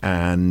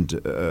 and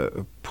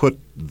put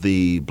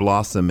the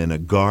blossom in a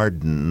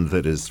garden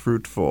that is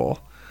fruitful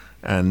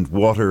and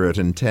water it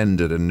and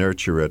tend it and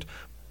nurture it,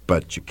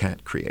 but you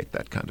can't create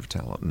that kind of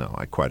talent. No,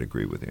 I quite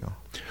agree with you.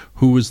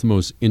 Who was the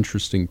most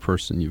interesting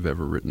person you've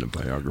ever written a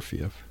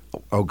biography of?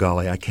 Oh,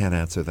 golly, I can't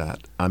answer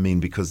that. I mean,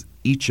 because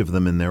each of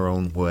them in their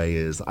own way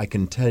is. I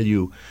can tell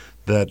you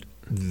that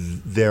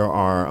there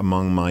are,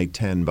 among my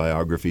 10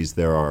 biographies,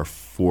 there are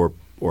 4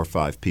 or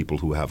 5 people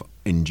who have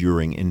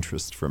enduring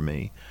interest for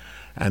me.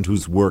 and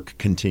whose work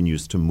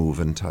continues to move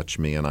and touch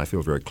me, and I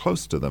feel very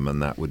close to them,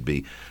 and that would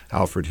be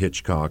Alfred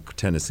Hitchcock,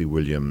 Tennessee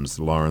Williams,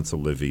 Laurence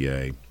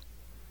Olivier,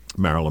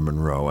 Marilyn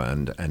Monroe,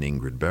 and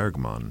Ingrid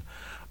Bergman.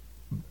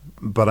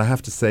 But I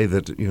have to say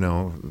that,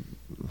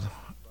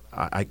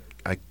 I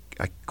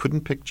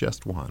couldn't pick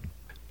just one.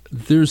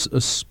 There's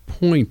a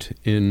point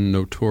in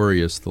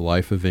Notorious, The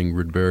Life of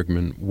Ingrid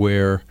Bergman,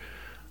 where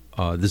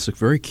there's a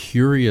very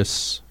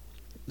curious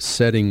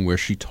setting where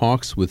she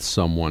talks with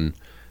someone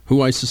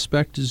who I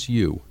suspect is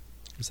you.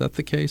 Is that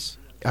the case?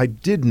 I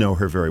did know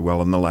her very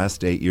well in the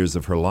last 8 years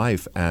of her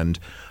life, and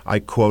I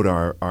quote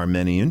our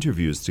many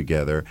interviews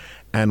together.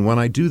 And when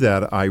I do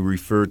that, I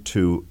refer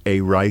to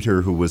a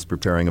writer who was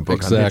preparing a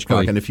book on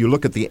Hitchcock. And if you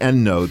look at the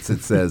end notes,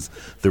 it says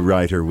the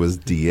writer was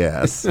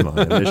DS,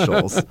 my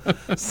initials.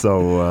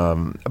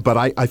 So, but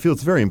I feel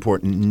it's very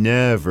important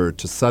never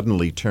to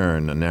suddenly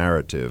turn a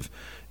narrative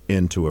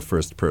into a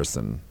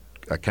first-person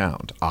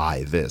account.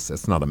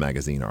 It's not a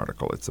magazine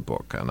article, it's a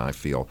book. And I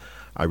feel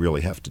I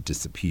really have to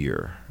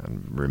disappear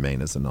and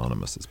remain as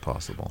anonymous as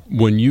possible.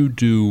 When you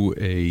do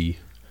a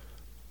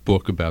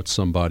book about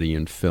somebody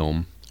in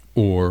film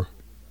or,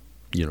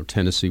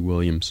 Tennessee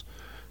Williams,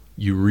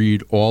 you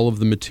read all of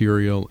the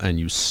material and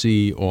you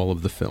see all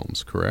of the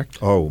films, correct?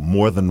 Oh,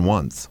 more than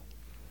once.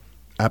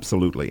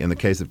 Absolutely. In the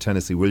case of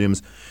Tennessee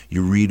Williams,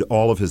 you read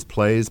all of his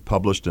plays,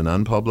 published and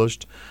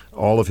unpublished,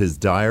 all of his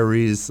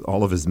diaries,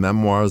 all of his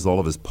memoirs, all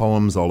of his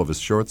poems, all of his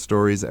short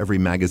stories, every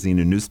magazine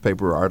and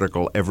newspaper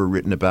article ever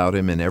written about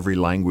him in every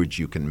language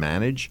you can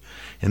manage.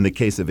 In the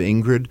case of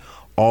Ingrid,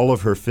 all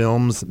of her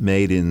films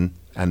made in,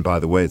 and by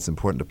the way, it's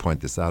important to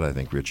point this out, I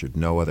think, Richard,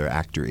 no other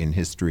actor in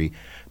history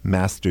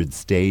mastered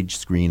stage,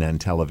 screen, and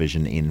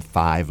television in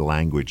 5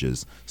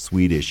 languages: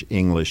 Swedish,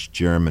 English,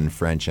 German,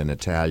 French, and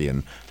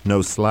Italian.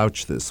 No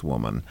slouch, this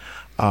woman.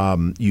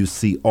 You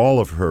see all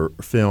of her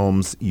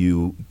films.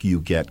 You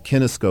get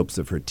kinescopes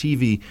of her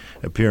TV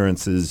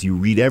appearances. You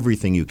read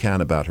everything you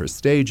can about her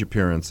stage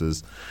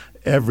appearances.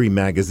 Every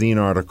magazine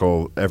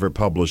article ever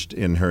published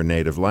in her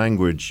native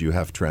language you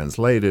have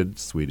translated.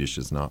 Swedish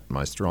is not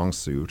my strong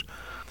suit.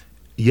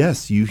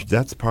 Yes,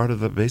 that's part of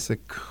the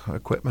basic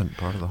equipment,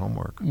 part of the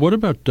homework. What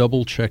about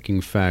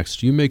double-checking facts?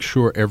 Do you make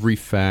sure every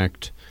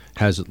fact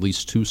has at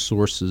least 2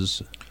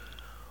 sources?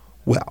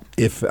 Well,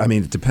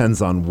 it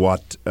depends on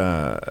what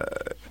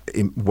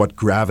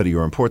gravity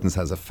or importance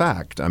has a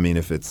fact.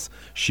 If it's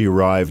she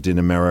arrived in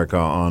America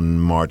on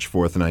March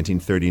 4th,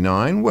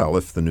 1939, well,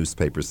 if the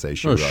newspapers say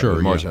she arrived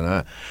on March,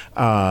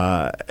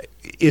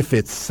 if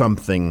it's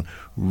something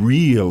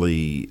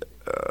really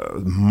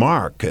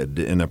marked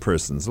in a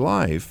person's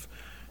life,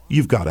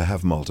 you've got to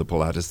have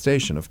multiple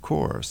attestation, of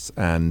course,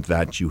 and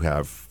that you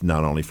have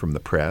not only from the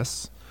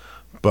press,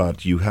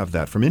 but you have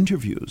that from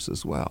interviews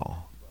as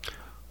well.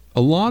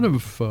 A lot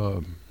of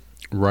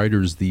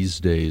writers these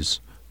days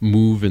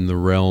move in the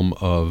realm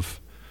of,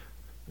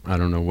 I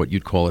don't know what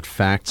you'd call it,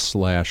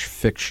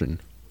 fact/fiction,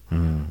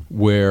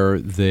 where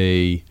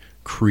they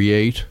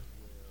create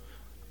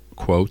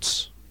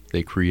quotes,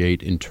 they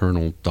create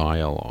internal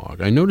dialogue.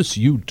 I notice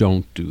you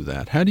don't do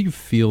that. How do you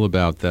feel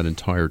about that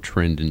entire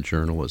trend in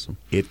journalism?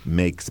 It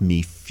makes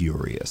me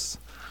furious.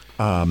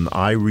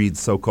 I read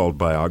so-called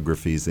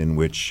biographies in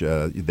which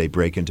they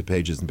break into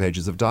pages and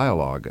pages of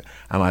dialogue,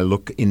 and I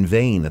look in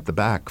vain at the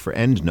back for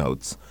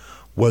endnotes.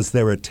 Was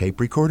there a tape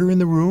recorder in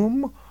the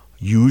room?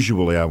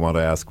 Usually I want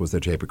to ask, was there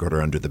a tape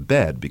recorder under the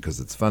bed?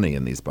 Because it's funny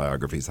in these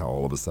biographies how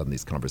all of a sudden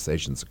these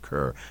conversations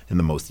occur in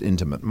the most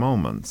intimate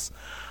moments.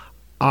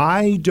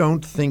 I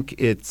don't think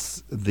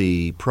it's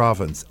the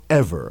province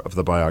ever of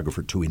the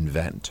biographer to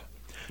invent.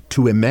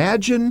 To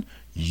imagine,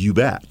 you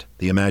bet.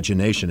 The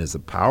imagination is a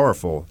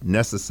powerful,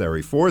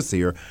 necessary force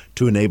here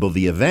to enable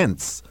the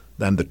events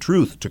and the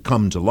truth to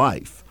come to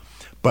life.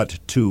 But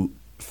to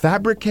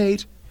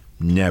fabricate,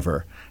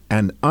 never.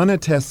 And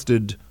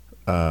unattested,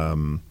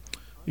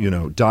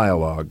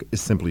 dialogue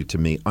is simply, to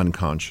me,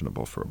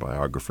 unconscionable for a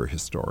biographer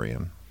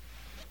historian.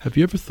 Have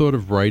you ever thought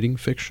of writing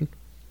fiction?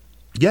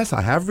 Yes,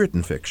 I have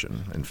written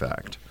fiction, in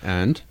fact.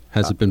 And?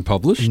 Has it been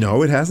published?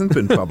 No, it hasn't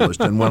been published.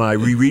 And when I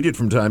reread it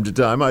from time to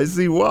time, I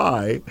see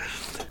why.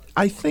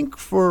 I think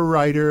for a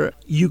writer,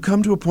 you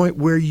come to a point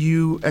where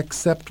you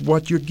accept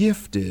what your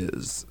gift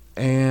is.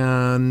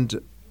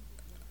 And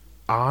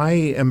I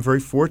am very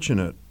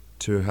fortunate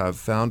to have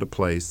found a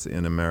place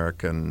in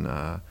American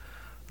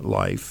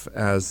life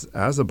as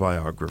a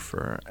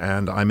biographer.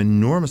 And I'm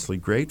enormously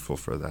grateful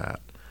for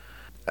that.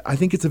 I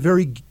think it's a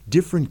very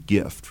different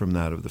gift from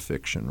that of the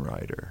fiction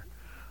writer.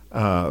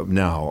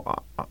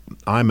 Now,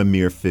 I'm a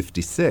mere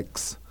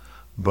 56,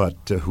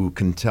 but who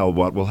can tell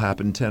what will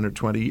happen 10 or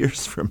 20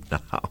 years from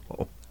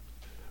now?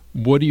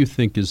 What do you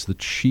think is the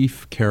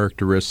chief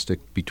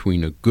characteristic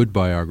between a good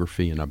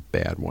biography and a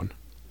bad one?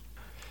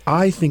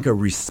 I think a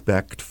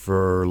respect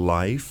for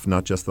life,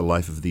 not just the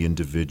life of the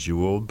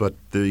individual, but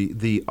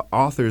the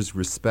author's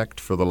respect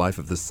for the life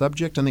of the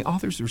subject and the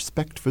author's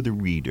respect for the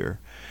reader.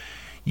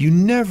 You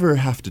never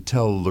have to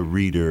tell the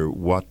reader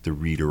what the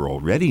reader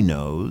already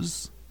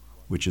knows,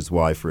 which is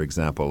why, for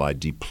example, I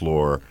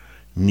deplore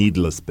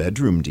needless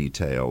bedroom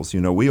details.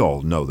 We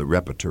all know the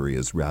repertory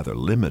is rather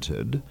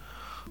limited.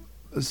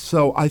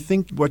 So I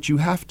think what you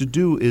have to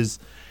do is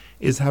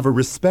have a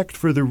respect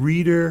for the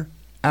reader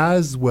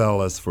as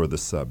well as for the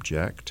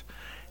subject,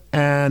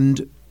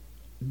 and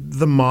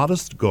the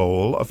modest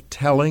goal of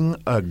telling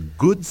a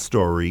good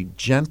story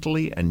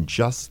gently and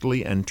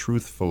justly and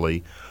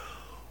truthfully,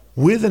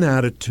 with an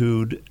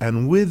attitude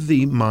and with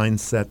the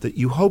mindset that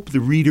you hope the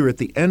reader at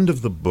the end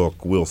of the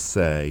book will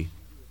say,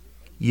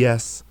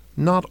 yes,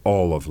 not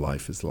all of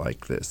life is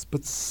like this,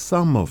 but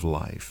some of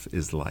life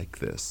is like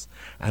this.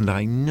 And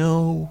I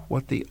know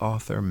what the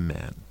author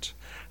meant,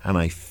 and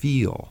I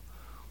feel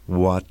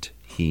what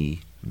he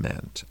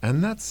meant.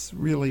 And that's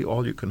really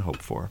all you can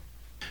hope for.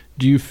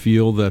 Do you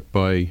feel that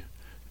by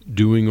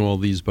doing all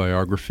these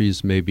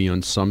biographies, maybe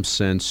in some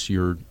sense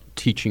you're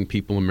teaching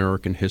people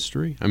American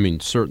history? I mean,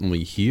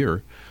 certainly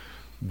here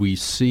we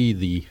see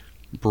the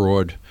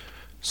broad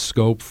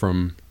scope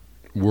from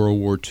World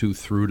War II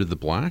through to the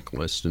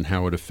blacklist and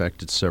how it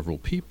affected several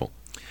people.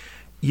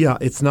 Yeah,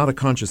 it's not a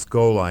conscious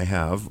goal I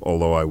have,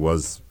 although I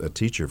was a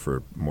teacher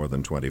for more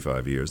than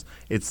 25 years.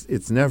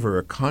 It's never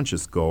a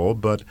conscious goal,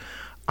 but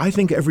I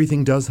think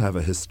everything does have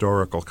a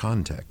historical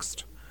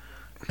context.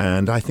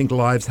 And I think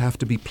lives have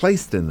to be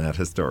placed in that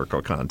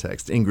historical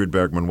context. Ingrid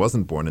Bergman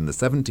wasn't born in the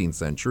 17th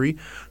century,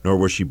 nor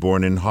was she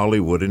born in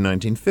Hollywood in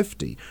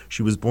 1950.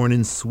 She was born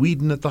in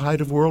Sweden at the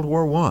height of World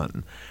War I.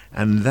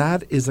 And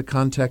that is a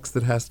context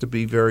that has to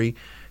be very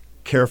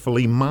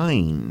carefully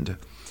mined.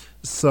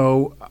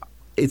 So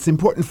it's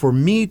important for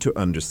me to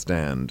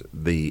understand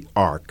the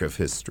arc of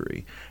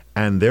history.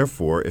 And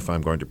therefore, if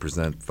I'm going to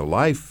present the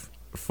life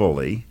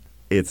fully,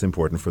 it's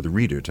important for the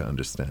reader to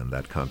understand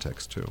that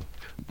context too.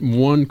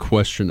 One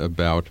question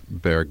about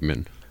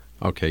Bergman.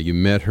 Okay, you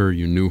met her,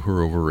 you knew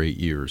her over 8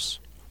 years.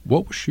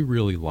 What was she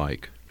really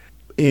like?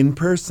 In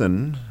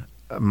person,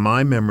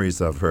 my memories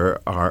of her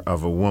are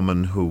of a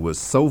woman who was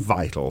so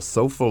vital,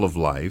 so full of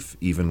life,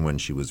 even when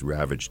she was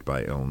ravaged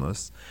by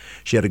illness.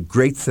 She had a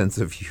great sense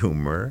of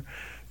humor.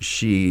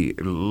 She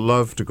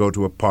loved to go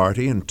to a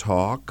party and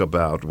talk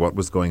about what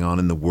was going on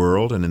in the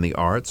world and in the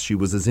arts. She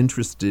was as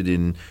interested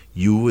in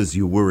you as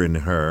you were in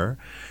her.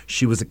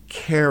 She was a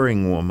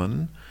caring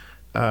woman.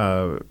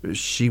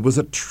 She was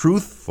a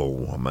truthful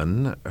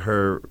woman.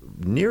 Her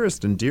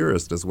nearest and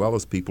dearest, as well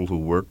as people who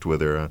worked with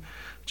her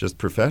just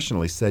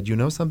professionally, said, you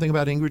know something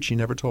about Ingrid? She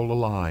never told a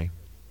lie.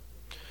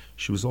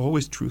 She was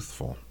always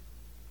truthful.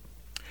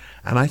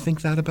 And I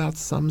think that about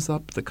sums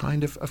up the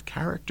kind of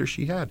character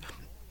she had.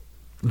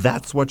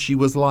 That's what she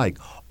was like.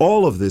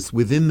 All of this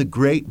within the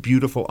great,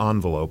 beautiful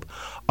envelope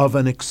of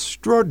an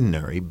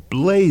extraordinary,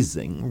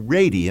 blazing,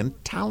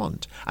 radiant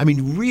talent. I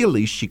mean,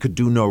 really, she could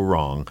do no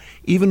wrong.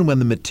 Even when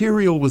the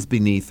material was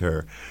beneath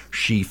her,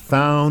 she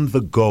found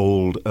the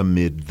gold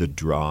amid the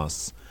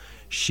dross.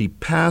 She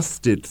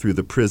passed it through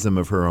the prism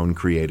of her own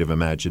creative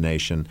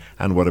imagination,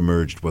 and what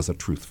emerged was a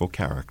truthful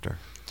character.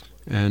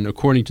 And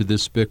according to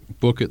this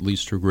book, at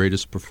least her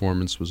greatest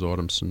performance was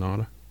Autumn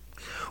Sonata.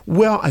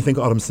 Well, I think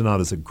Autumn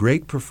Sonata is a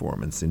great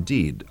performance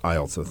indeed. I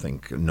also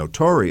think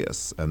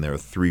Notorious, and there are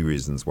 3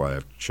 reasons why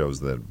I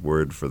chose that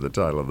word for the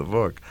title of the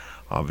book,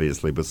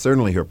 obviously, but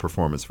certainly her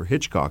performance for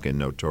Hitchcock in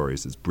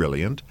Notorious is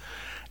brilliant,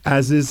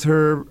 as is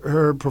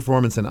her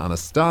performance in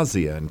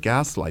Anastasia and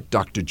Gaslight,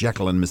 Dr.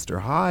 Jekyll and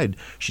Mr. Hyde.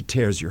 She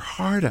tears your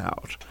heart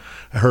out.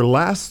 Her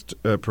last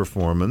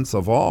performance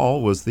of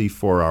all was the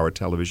 4-hour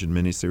television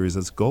miniseries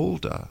as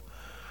Golda,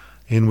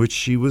 in which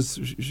she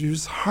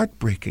was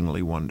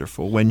heartbreakingly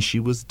wonderful when she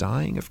was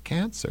dying of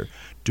cancer,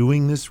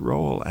 doing this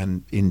role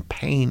and in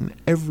pain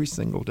every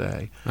single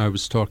day. I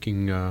was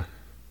talking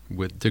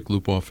with Dick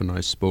Lupoff, and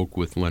I spoke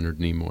with Leonard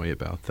Nimoy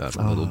about that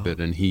a little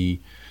bit, and he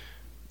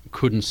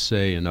couldn't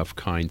say enough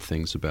kind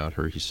things about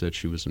her. He said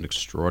she was an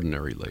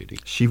extraordinary lady.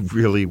 She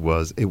really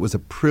was. It was a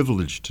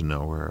privilege to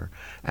know her,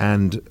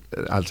 and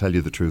I'll tell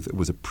you the truth, it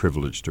was a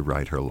privilege to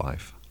write her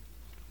life.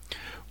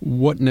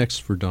 What next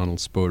for Donald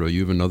Spoto? You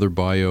have another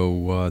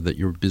bio that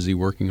you're busy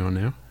working on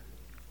now?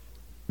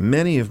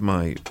 Many of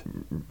my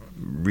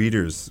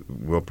readers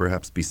will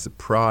perhaps be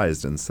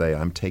surprised and say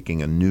I'm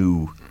taking a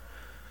new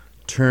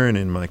turn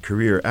in my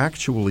career.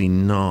 Actually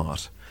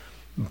not.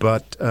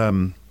 But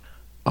I'm,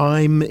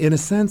 in a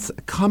sense,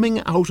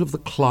 coming out of the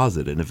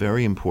closet in a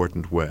very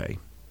important way.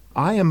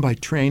 I am by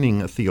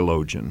training a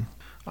theologian.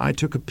 I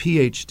took a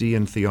PhD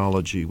in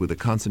theology with a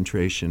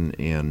concentration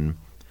in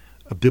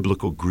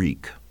biblical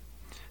Greek.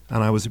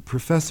 And I was a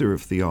professor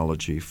of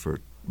theology for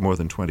more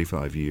than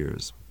 25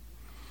 years.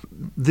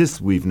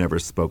 This we've never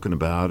spoken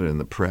about in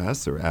the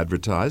press or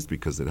advertised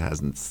because it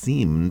hasn't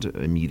seemed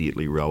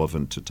immediately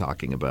relevant to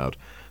talking about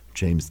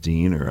James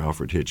Dean or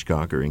Alfred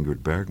Hitchcock or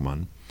Ingrid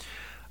Bergman.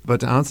 But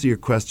to answer your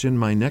question,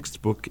 my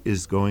next book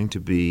is going to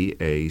be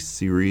a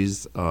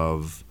series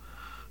of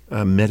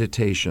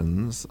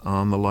meditations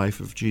on the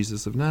life of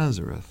Jesus of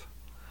Nazareth,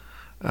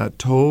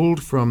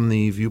 told from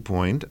the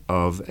viewpoint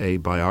of a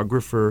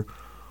biographer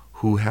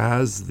who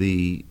has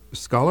the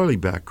scholarly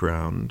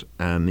background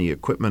and the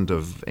equipment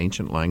of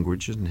ancient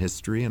language and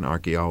history and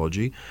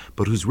archaeology,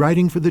 but who's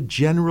writing for the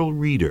general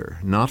reader,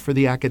 not for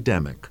the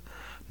academic,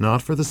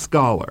 not for the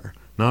scholar,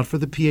 not for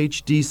the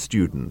PhD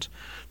student,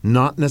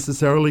 not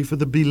necessarily for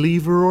the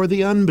believer or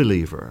the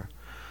unbeliever,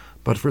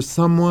 but for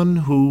someone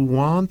who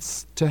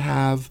wants to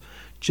have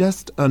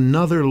just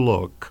another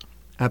look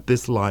at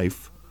this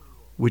life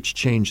which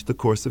changed the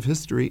course of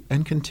history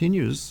and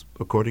continues,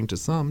 according to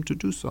some, to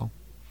do so.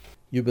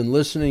 You've been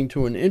listening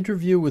to an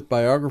interview with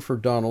biographer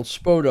Donald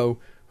Spoto,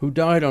 who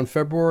died on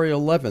February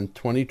 11,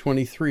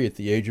 2023, at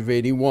the age of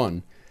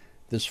 81.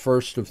 This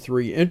first of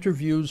 3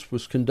 interviews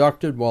was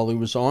conducted while he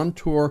was on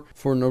tour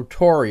for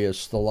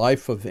Notorious, The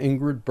Life of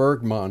Ingrid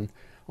Bergman,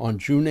 on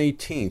June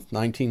 18,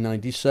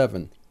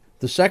 1997.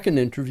 The second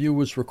interview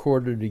was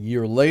recorded a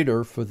year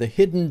later for The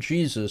Hidden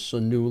Jesus,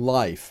 A New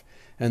Life,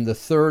 and the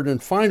third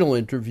and final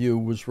interview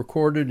was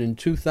recorded in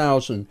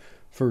 2000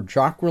 for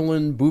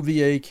Jacqueline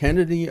Bouvier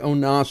Kennedy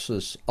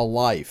Onassis, A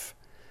Life.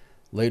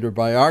 Later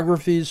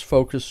biographies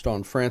focused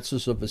on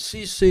Francis of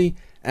Assisi,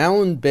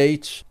 Alan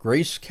Bates,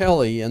 Grace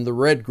Kelly, and the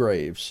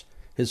Redgraves.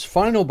 His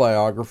final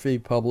biography,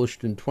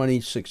 published in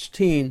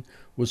 2016,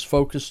 was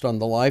focused on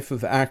the life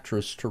of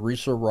actress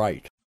Teresa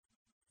Wright.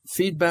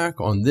 Feedback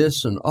on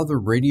this and other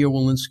Radio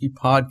Walensky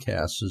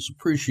podcasts is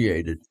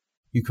appreciated.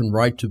 You can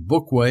write to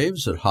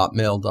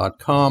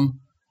bookwaves@hotmail.com,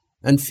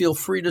 and feel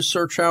free to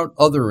search out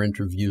other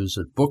interviews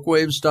at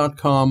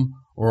bookwaves.com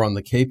or on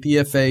the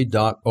kpfa.org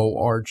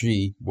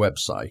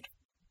website.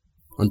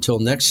 Until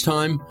next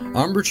time,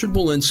 I'm Richard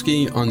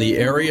Walensky on the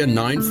Area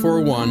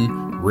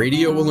 941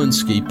 Radio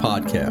Walensky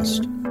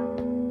podcast.